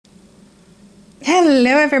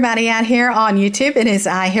Hello everybody out here on YouTube. It is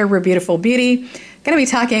I here, We're Beautiful Beauty. Going to be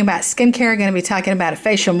talking about skincare, going to be talking about a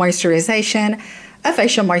facial moisturization, a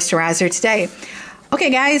facial moisturizer today. Okay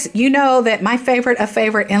guys, you know that my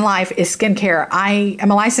favorite in life is skincare. I am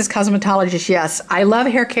a licensed cosmetologist, yes. I love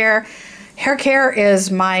hair care. Hair care is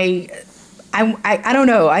my, I don't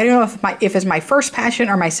know if it's my first passion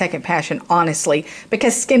or my second passion, honestly,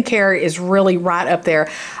 because skincare is really right up there.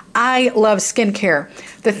 I love skincare.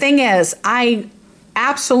 The thing is, I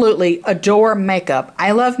absolutely adore makeup.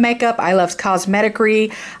 I love makeup. I love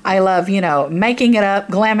cosmeticry. I love, making it up,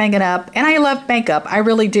 glamming it up, and I love makeup. I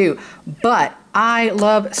really do. But I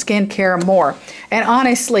love skincare more. And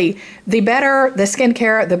honestly, the better the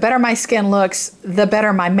skincare, the better my skin looks, the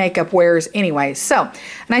better my makeup wears anyway. So,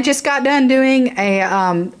 and I just got done doing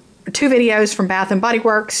a 2 videos from Bath & Body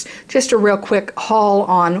Works. Just a real quick haul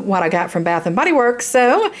on what I got from Bath & Body Works.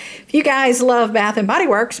 So if you guys love Bath & Body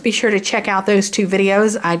Works, be sure to check out those 2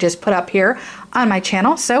 videos I just put up here on my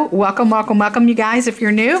channel. So welcome you guys if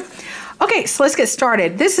you're new. Okay, so let's get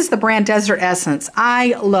started. This is the brand Desert Essence.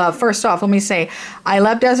 First off, let me say, I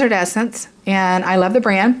love Desert Essence and I love the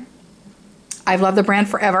brand. I've loved the brand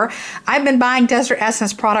forever. I've been buying Desert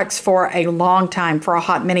Essence products for a long time, for a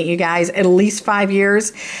hot minute, you guys, at least 5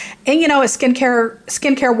 years. And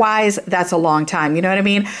skincare wise, that's a long time. You know what I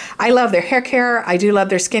mean? I love their hair care. I do love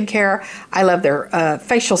their skincare. I love their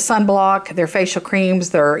facial sunblock, their facial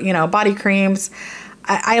creams, their, body creams.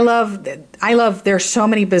 I love, there's so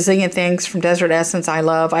many bazillion things from Desert Essence I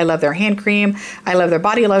love their hand cream. I love their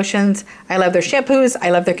body lotions. I love their shampoos.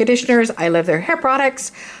 I love their conditioners. I love their hair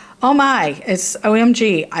products. Oh my, it's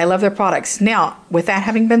OMG. I love their products. Now, with that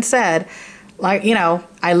having been said,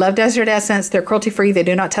 I love Desert Essence. They're cruelty free. They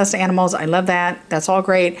do not test animals. I love that. That's all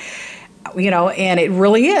great. And it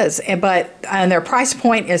really is. And their price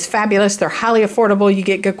point is fabulous. They're highly affordable. You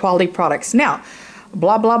get good quality products. Now,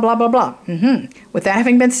 blah, blah, blah, blah, blah. With that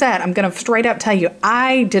having been said, I'm going to straight up tell you,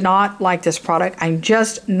 I did not like this product. I'm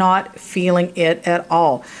just not feeling it at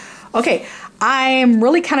all. Okay, I'm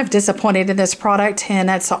really kind of disappointed in this product, and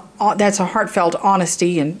that's a heartfelt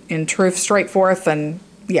honesty and truth, straightforward and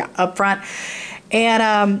upfront. And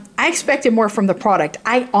I expected more from the product.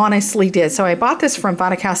 I honestly did. So I bought this from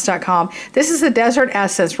Vitacast.com. This is the Desert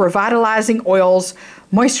Essence Revitalizing Oils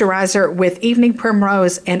Moisturizer with Evening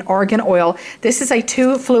Primrose and Argan Oil. This is a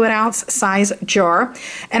 2 fluid ounce size jar.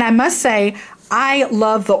 And I must say, I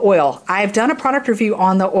love the oil. I've done a product review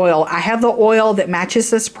on the oil. I have the oil that matches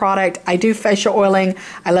this product. I do facial oiling.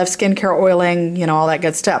 I love skincare oiling, all that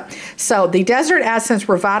good stuff. So the Desert Essence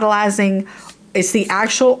Revitalizing is the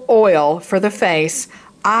actual oil for the face.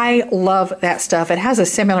 I love that stuff. It has a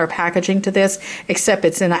similar packaging to this, except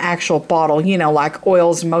it's in an actual bottle, like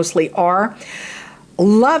oils mostly are.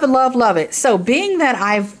 Love, love, love it. So being that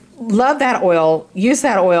I've love that oil, use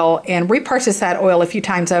that oil, and repurchase that oil a few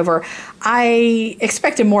times over, I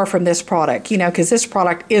expected more from this product, because this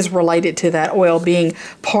product is related to that oil being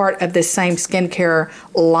part of the same skincare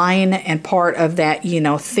line and part of that,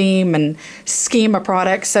 theme and scheme of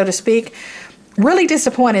products, so to speak. Really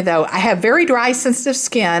disappointed though. I have very dry, sensitive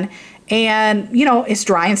skin, and, it's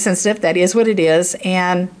dry and sensitive. That is what it is.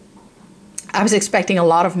 And I was expecting a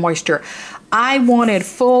lot of moisture. I wanted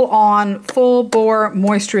full-on, full-bore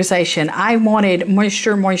moisturization. I wanted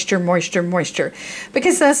moisture, moisture, moisture, moisture.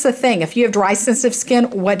 Because that's the thing. If you have dry, sensitive skin,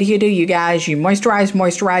 what do, you guys? You moisturize,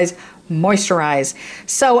 moisturize, moisturize.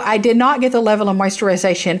 So I did not get the level of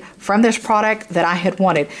moisturization from this product that I had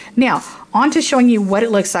wanted. Now, on to showing you what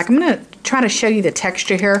it looks like. I'm going to try to show you the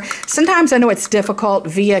texture here. Sometimes I know it's difficult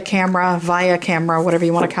via camera, whatever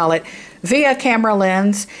you want to call it. Via camera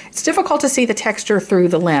lens, it's difficult to see the texture through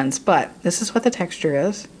the lens, but this is what the texture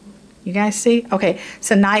is. You guys see? Okay,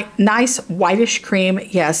 it's a nice whitish cream.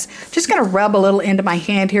 Yes, just going to rub a little into my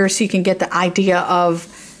hand here so you can get the idea of,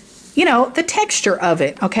 the texture of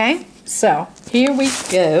it, okay? So here we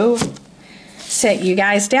go. Set you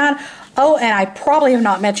guys down. Oh, and I probably have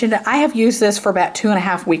not mentioned it. I have used this for about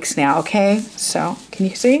 2.5 weeks now, okay? So, can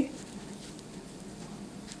you see?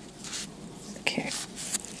 Okay.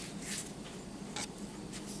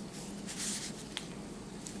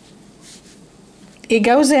 It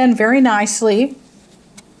goes in very nicely.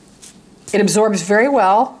 It absorbs very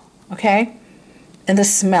well, okay? And the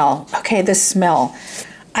smell, okay, the smell.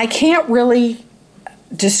 I can't really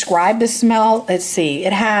describe the smell. Let's see,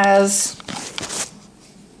 it has,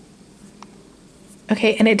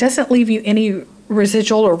 okay, and it doesn't leave you any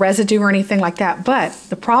residual or residue or anything like that. But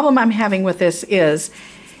the problem I'm having with this is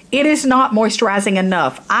it is not moisturizing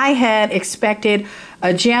enough. I had expected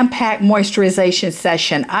a jam-packed moisturization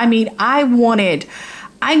session. I mean, I wanted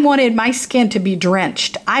I wanted my skin to be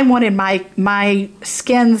drenched. I wanted my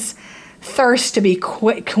skin's thirst to be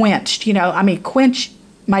quenched. You know, I mean, quench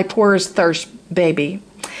my pores thirst, baby.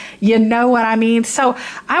 You know what I mean? So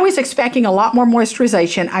I was expecting a lot more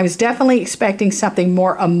moisturization. I was definitely expecting something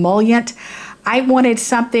more emollient. I wanted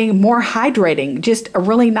something more hydrating, just a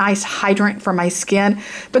really nice hydrant for my skin.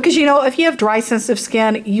 Because, you know, if you have dry, sensitive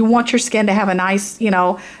skin, you want your skin to have a nice, you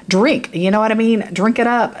know, drink. You know what I mean? Drink it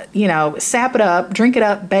up, you know, sap it up, drink it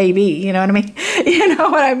up, baby. You know what I mean? You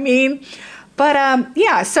know what I mean? But,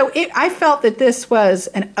 yeah, so I felt that this was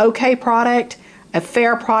an okay product, a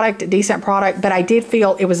fair product, a decent product, but I did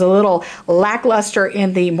feel it was a little lackluster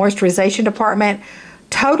in the moisturization department.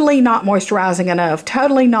 Totally not moisturizing enough,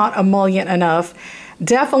 totally not emollient enough,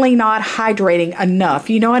 definitely not hydrating enough.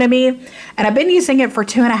 You know what I mean? And I've been using it for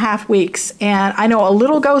 2.5 weeks, and I know a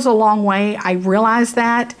little goes a long way. I realize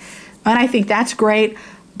that, and I think that's great.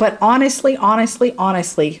 But honestly,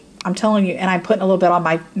 I'm telling you, and I'm putting a little bit on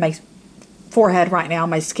my forehead right now,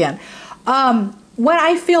 my skin. What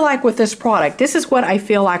I feel like with this product, this is what I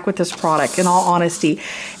feel like with this product, in all honesty,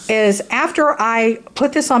 is after I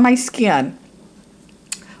put this on my skin,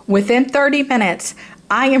 within 30 minutes,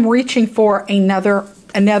 I am reaching for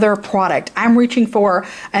another product. I'm reaching for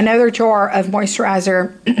another jar of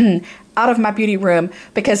moisturizer out of my beauty room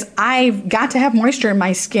because I've got to have moisture in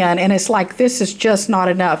my skin, and it's like, this is just not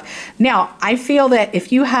enough. Now, I feel that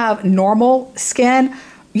if you have normal skin,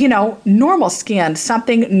 you know, normal skin,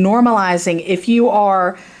 something normalizing, if you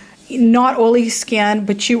are not oily skin,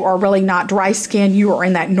 but you are really not dry skin, you are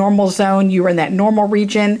in that normal zone, you are in that normal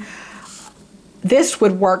region, this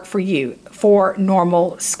would work for you for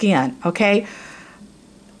normal skin, okay?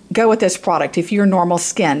 Go with this product if you're normal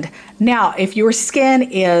skinned. Now, if your skin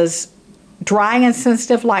is dry and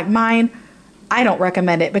sensitive like mine, I don't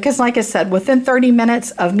recommend it because, like I said, within 30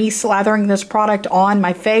 minutes of me slathering this product on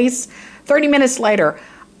my face, 30 minutes later,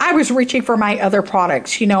 I was reaching for my other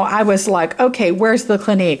products. You know, I was like, okay, where's the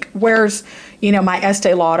Clinique? Where's, you know, my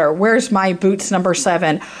Estee Lauder? Where's my Boots number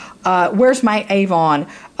 7? Where's my Avon?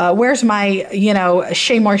 Where's my, you know,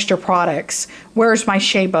 Shea Moisture products? Where's my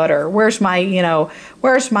Shea Butter? Where's my, you know,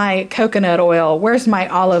 where's my coconut oil? Where's my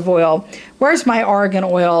olive oil? Where's my argan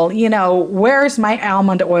oil? You know, where's my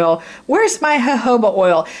almond oil? Where's my jojoba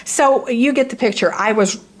oil? So you get the picture. I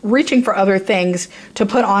was reaching for other things to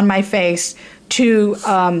put on my face to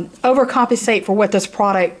overcompensate for what this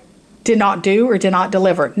product did not do or did not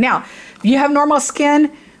deliver. Now, if you have normal skin,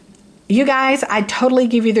 you guys, I totally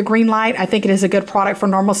give you the green light. I think it is a good product for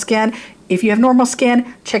normal skin. If you have normal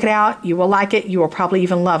skin, check it out. You will like it. You will probably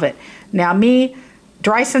even love it. Now me,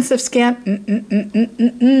 dry sensitive skin,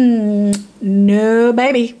 no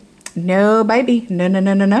baby. No baby,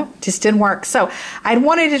 no, just didn't work. So I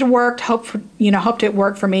wanted it to work, hoped it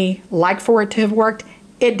worked for me, like for it to have worked.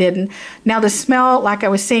 It didn't. Now the smell, like I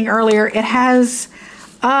was saying earlier, it has,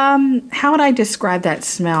 how would I describe that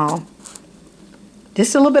smell?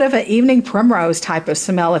 Just a little bit of an evening primrose type of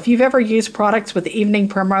smell. If you've ever used products with the evening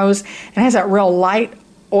primrose, it has that real light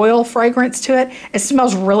oil fragrance to it. It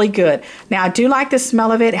smells really good. Now I do like the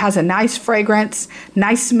smell of it. It has a nice fragrance,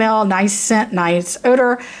 nice smell, nice scent, nice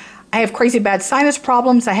odor. I have crazy bad sinus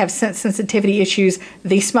problems. I have scent sensitivity issues.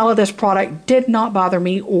 The smell of this product did not bother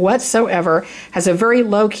me whatsoever. Has a very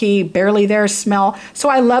low-key, barely there smell. So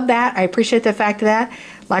I love that. I appreciate the fact of that.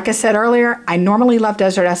 Like I said earlier, I normally love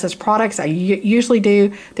Desert Essence products. I usually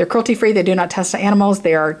do. They're cruelty-free. They do not test the animals.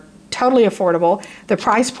 They are totally affordable. The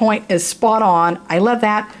price point is spot on. I love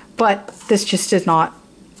that, but this just did not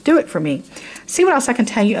do it for me. See what else I can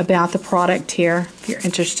tell you about the product here if you're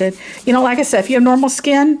interested. You know, like I said, if you have normal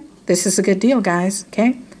skin, this is a good deal, guys,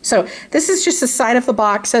 okay? So this is just the side of the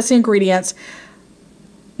box. That's the ingredients.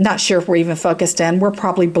 Not sure if we're even focused in. We're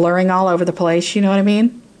probably blurring all over the place, you know what I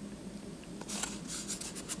mean?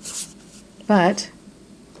 But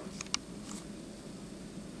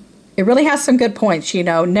it really has some good points, you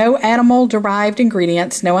know. No animal-derived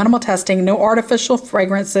ingredients, no animal testing, no artificial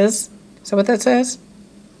fragrances. So what that says?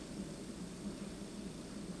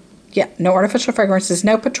 Yeah, no artificial fragrances,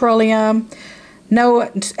 no petroleum, no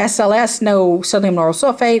SLS, no sodium lauryl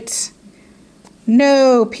sulfates,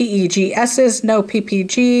 no PEGSs, no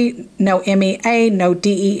PPG, no MEA, no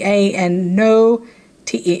DEA, and no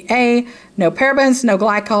TEA, no parabens, no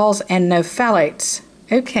glycols, and no phthalates.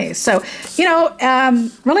 Okay, so, you know,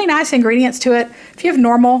 really nice ingredients to it. If you have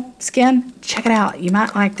normal skin, check it out. You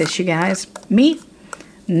might like this, you guys. Me,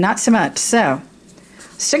 not so much. So,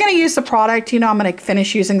 still going to use the product. You know, I'm going to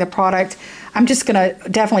finish using the product. I'm just going to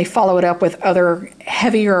definitely follow it up with other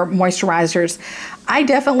heavier moisturizers. I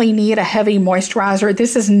definitely need a heavy moisturizer.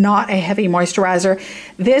 This is not a heavy moisturizer.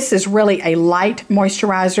 This is really a light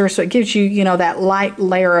moisturizer, so it gives you, you know, that light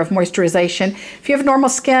layer of moisturization. If you have normal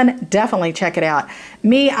skin, definitely check it out.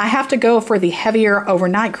 Me, I have to go for the heavier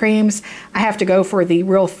overnight creams. I have to go for the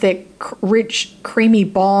real thick, rich, creamy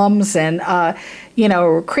balms and, you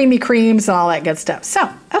know, creamy creams and all that good stuff. So,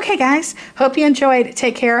 okay, guys, hope you enjoyed.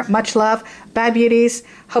 Take care. Much love. Bye, beauties.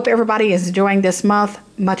 Hope everybody is enjoying this month.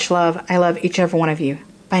 Much love. I love each and every one of you.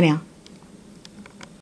 Bye now.